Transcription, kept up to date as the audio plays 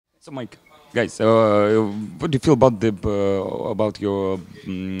So, Mike, guys, what do you feel about the about your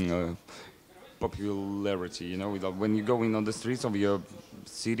popularity? You know, when you go in on the streets of your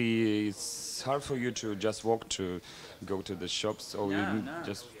city, it's hard for you to just walk to go to the shops, or No, you no.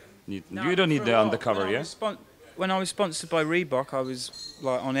 just need. No, You don't for need a the while, undercover, yeah? when I was sponsored by Reebok, I was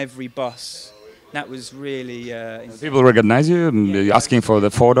like on every bus. That was really People recognize you, yeah, asking for the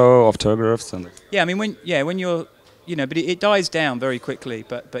photo, autographs, and. yeah. I mean, when you're, but it dies down very quickly.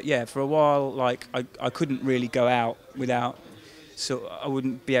 But yeah, for a while, like I couldn't really go out without, so I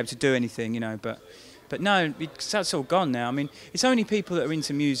wouldn't be able to do anything, But no, that's all gone now. I mean, it's only people that are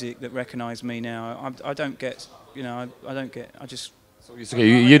into music that recognise me now. I don't get, I don't get. I just So you say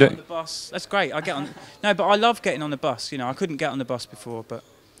you get on don't. the bus. That's great. I get on. No, but I love getting on the bus. I couldn't get on the bus before, but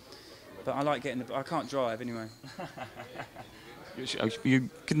I like getting. I can't drive anyway. You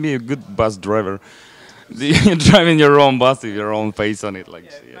can be a good bus driver. You're driving your own bus with your own face on it, like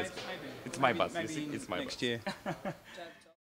Yeah, yes. maybe. It's my bus. You Maybe see, it's my bus. next year.